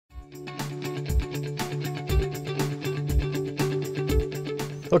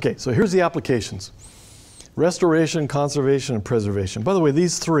Okay, so here's the applications. Restoration, conservation, and preservation. By the way,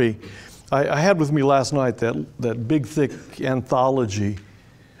 these three, I had with me last night that big, thick anthology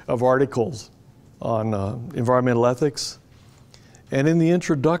of articles on environmental ethics. And in the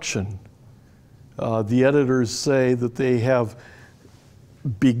introduction, the editors say that they have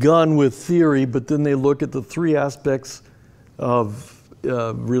begun with theory, but then they look at the three aspects of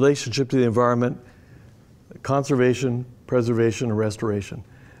relationship to the environment: conservation, preservation, and restoration.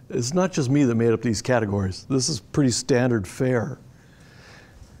 It's not just me that made up these categories. This is pretty standard fare.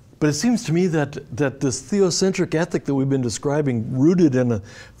 But it seems to me that this theocentric ethic that we've been describing, rooted in a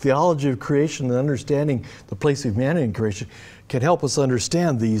theology of creation and understanding the place of humanity in creation, can help us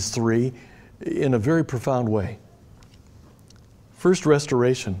understand these three in a very profound way. First,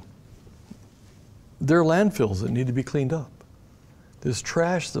 restoration. There are landfills that need to be cleaned up. There's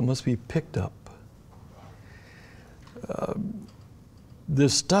trash that must be picked up.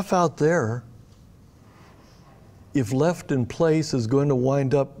 There's stuff out there, if left in place, is going to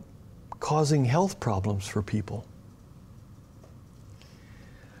wind up causing health problems for people.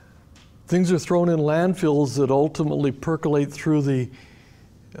 Things are thrown in landfills that ultimately percolate through the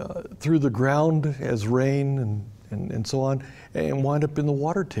ground as rain and so on, and wind up in the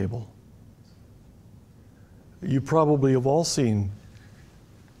water table. You probably have all seen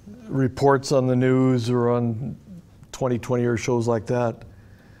reports on the news or on 20/20 or shows like that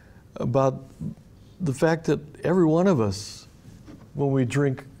about the fact that every one of us, when we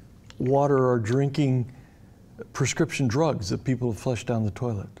drink water, are drinking prescription drugs that people have flushed down the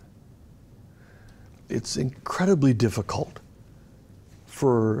toilet. It's incredibly difficult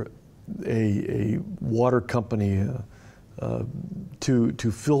for a water company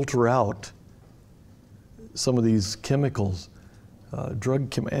to filter out some of these chemicals,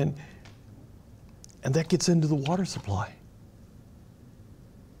 and that gets into the water supply,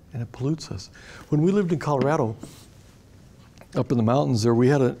 and it pollutes us. When we lived in Colorado, up in the mountains there, we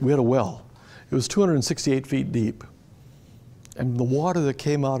had a well. It was 268 feet deep, and the water that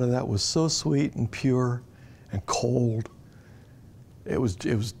came out of that was so sweet and pure and cold. It was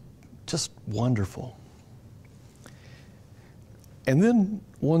just wonderful. And then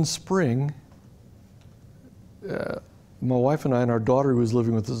one spring, my wife and I and our daughter, who was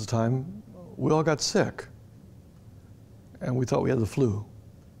living with us at the time, we all got sick, and we thought we had the flu.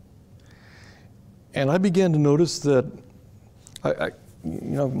 And I began to notice that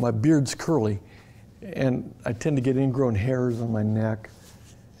my beard's curly, and I tend to get ingrown hairs on my neck,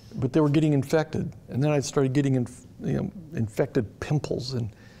 but they were getting infected. And then I started getting infected pimples,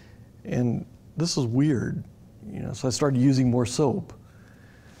 and this is weird, so I started using more soap.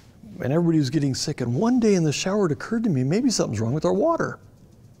 And everybody was getting sick. And one day in the shower, it occurred to me, maybe something's wrong with our water.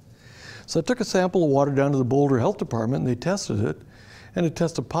 So I took a sample of water down to the Boulder Health Department, and they tested it, and it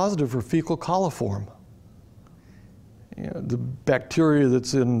tested positive for fecal coliform, the bacteria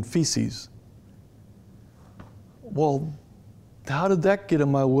that's in feces. Well, how did that get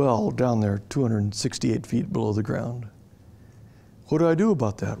in my well down there, 268 feet below the ground? What do I do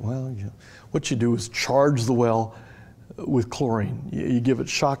about that? Well, what you do is charge the well with chlorine. You give it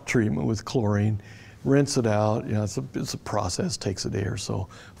shock treatment with chlorine, rinse it out. It's a process, takes a day or so.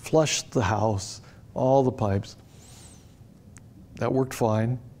 Flush the house, all the pipes. That worked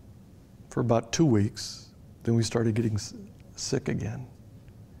fine for about 2 weeks. Then we started getting sick again.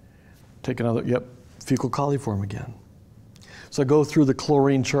 Take another, fecal coliform again. So I go through the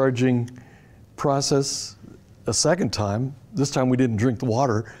chlorine charging process a second time. This time we didn't drink the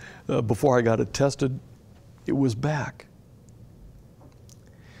water. Before I got it tested, it was back.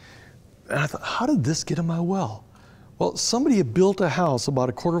 And I thought, how did this get in my well? Well, somebody had built a house about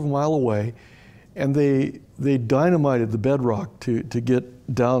a quarter of a mile away, and they dynamited the bedrock to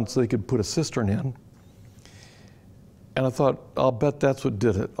get down so they could put a cistern in. And I thought, I'll bet that's what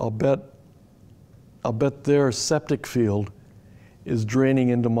did it. I'll bet their septic field is draining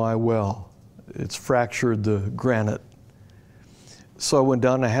into my well. It's fractured the granite. So I went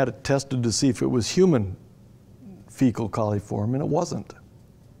down and I had it tested to see if it was human fecal coliform, and it wasn't.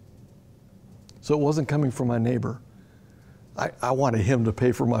 So it wasn't coming from my neighbor. I wanted him to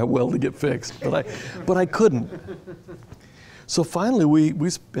pay for my well to get fixed, but I couldn't. So finally,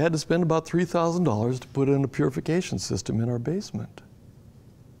 we had to spend about $3,000 to put in a purification system in our basement.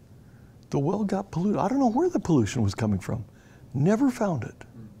 The well got polluted. I don't know where the pollution was coming from. Never found it.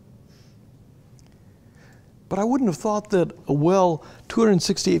 But I wouldn't have thought that a well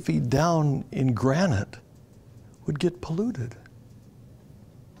 268 feet down in granite would get polluted.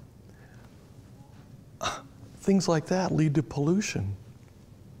 Things like that lead to pollution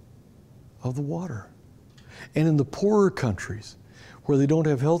of the water. And in the poorer countries, where they don't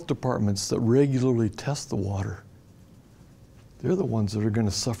have health departments that regularly test the water. They're the ones that are going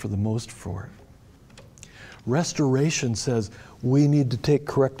to suffer the most for it. Restoration says we need to take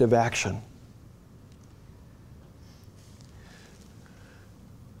corrective action.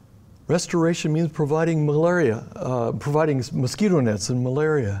 Restoration means providing providing mosquito nets in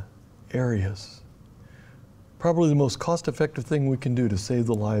malaria areas. Probably the most cost-effective thing we can do to save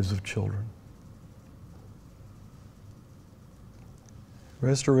the lives of children.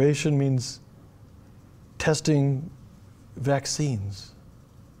 Restoration means testing vaccines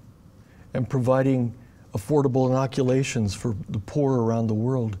and providing affordable inoculations for the poor around the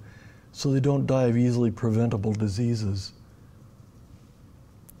world so they don't die of easily preventable diseases.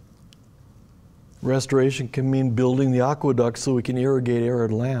 Restoration can mean building the aqueducts so we can irrigate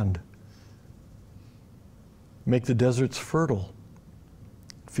arid land, make the deserts fertile,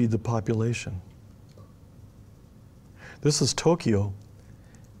 feed the population. This is Tokyo.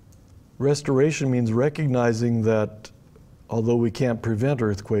 Restoration means recognizing that although we can't prevent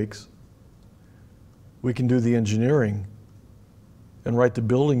earthquakes, we can do the engineering and write the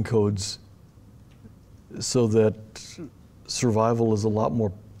building codes so that survival is a lot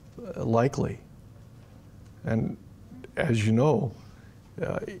more likely. And as you know,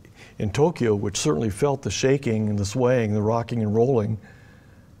 in Tokyo, which certainly felt the shaking and the swaying, the rocking and rolling,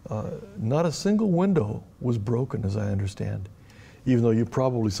 not a single window was broken, as I understand. Even though you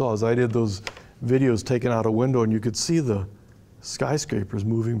probably saw, as I did those videos taken out a window and you could see the skyscrapers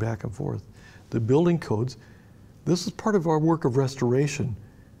moving back and forth. The building codes, this is part of our work of restoration.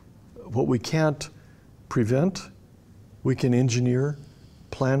 What we can't prevent, we can engineer,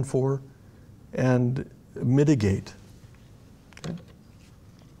 plan for, and mitigate. Okay?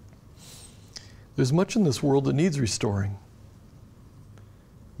 There's much in this world that needs restoring.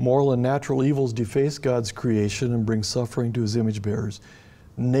 Moral and natural evils deface God's creation and bring suffering to his image bearers.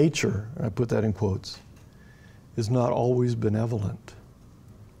 Nature, and I put that in quotes, is not always benevolent.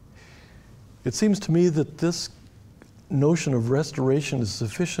 It seems to me that this notion of restoration is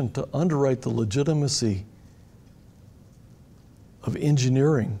sufficient to underwrite the legitimacy of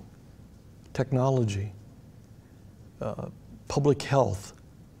engineering, technology, public health.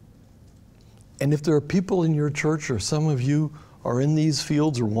 And if there are people in your church, or some of you are in these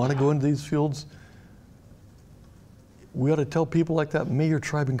fields or want to go into these fields, we ought to tell people like that, may your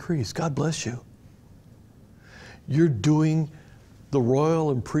tribe increase. God bless you. You're doing the royal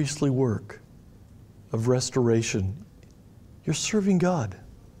and priestly work of restoration. You're serving God.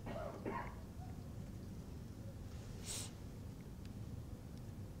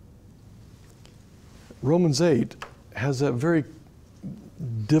 Romans 8 has that very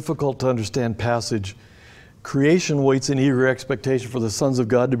difficult to understand passage. Creation waits in eager expectation for the sons of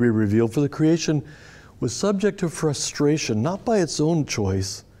God to be revealed. For the creation was subject to frustration, not by its own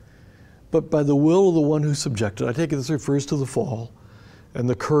choice, but by the will of the one who subjected. I take it this refers to the fall and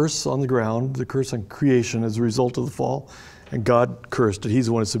the curse on the ground, the curse on creation as a result of the fall, and God cursed it. He's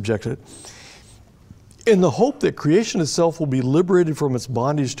the one who subjected it. In the hope that creation itself will be liberated from its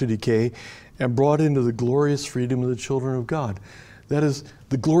bondage to decay and brought into the glorious freedom of the children of God. That is,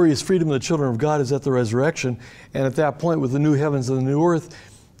 the glorious freedom of the children of God is at the resurrection, and at that point with the new heavens and the new earth,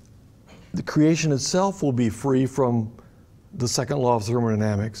 the creation itself will be free from the second law of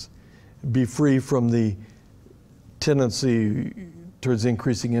thermodynamics, be free from the tendency towards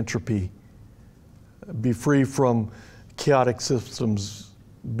increasing entropy, be free from chaotic systems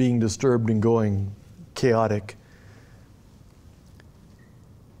being disturbed and going chaotic.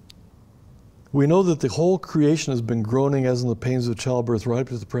 We know that the whole creation has been groaning as in the pains of childbirth right up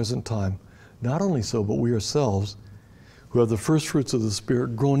to the present time. Not only so, but we ourselves, who have the first fruits of the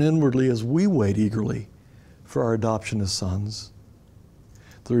Spirit, groan inwardly as we wait eagerly for our adoption as sons,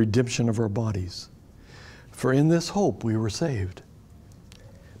 the redemption of our bodies. For in this hope we were saved.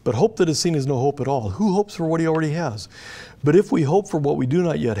 But hope that is seen is no hope at all. Who hopes for what he already has? But if we hope for what we do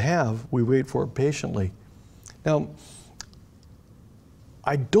not yet have, we wait for it patiently. Now,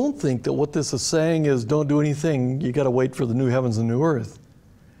 I don't think that what this is saying is don't do anything, you got to wait for the new heavens and new earth.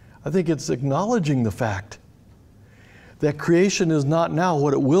 I think it's acknowledging the fact that creation is not now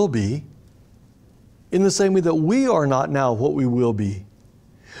what it will be, in the same way that we are not now what we will be.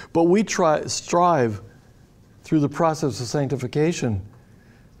 But we strive through the process of sanctification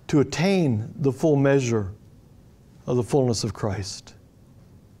to attain the full measure of the fullness of Christ.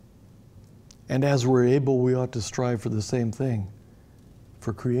 And as we're able, we ought to strive for the same thing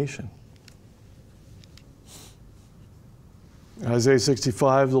for creation. Isaiah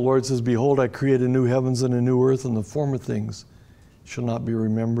 65, the Lord says, behold, I create a new heavens and a new earth, and the former things shall not be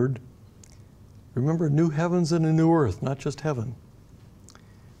remembered. Remember, new heavens and a new earth, not just heaven.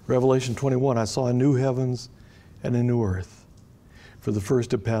 Revelation 21, I saw a new heavens and a new earth, for the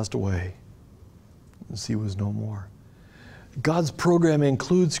first had passed away. The sea was no more. God's program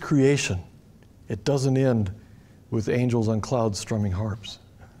includes creation. It doesn't end with angels on clouds strumming harps.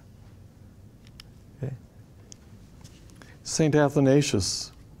 Okay. St.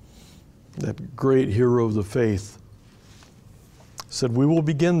 Athanasius, that great hero of the faith, said, we will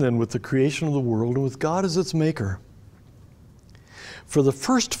begin then with the creation of the world and with God as its maker. For the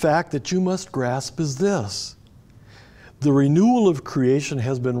first fact that you must grasp is this: the renewal of creation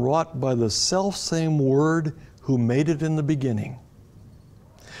has been wrought by the selfsame Word who made it in the beginning.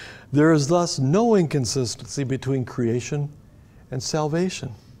 There is thus no inconsistency between creation and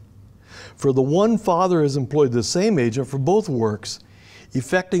salvation. For the one Father has employed the same agent for both works,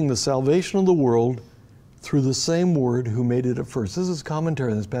 effecting the salvation of the world through the same Word who made it at first. This is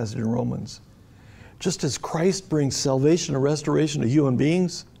commentary on this passage in Romans. Just as Christ brings salvation and restoration to human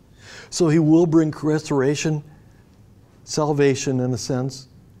beings, so He will bring restoration, salvation in a sense,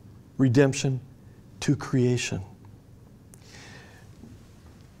 redemption to creation.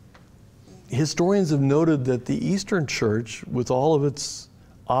 Historians have noted that the Eastern Church, with all of its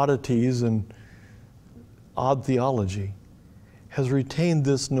oddities and odd theology, has retained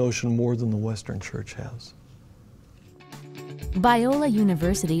this notion more than the Western Church has. Biola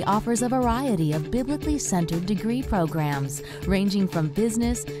University offers a variety of biblically centered degree programs, ranging from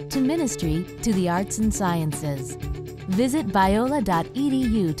business to ministry to the arts and sciences. Visit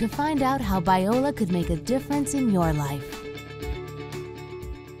biola.edu to find out how Biola could make a difference in your life.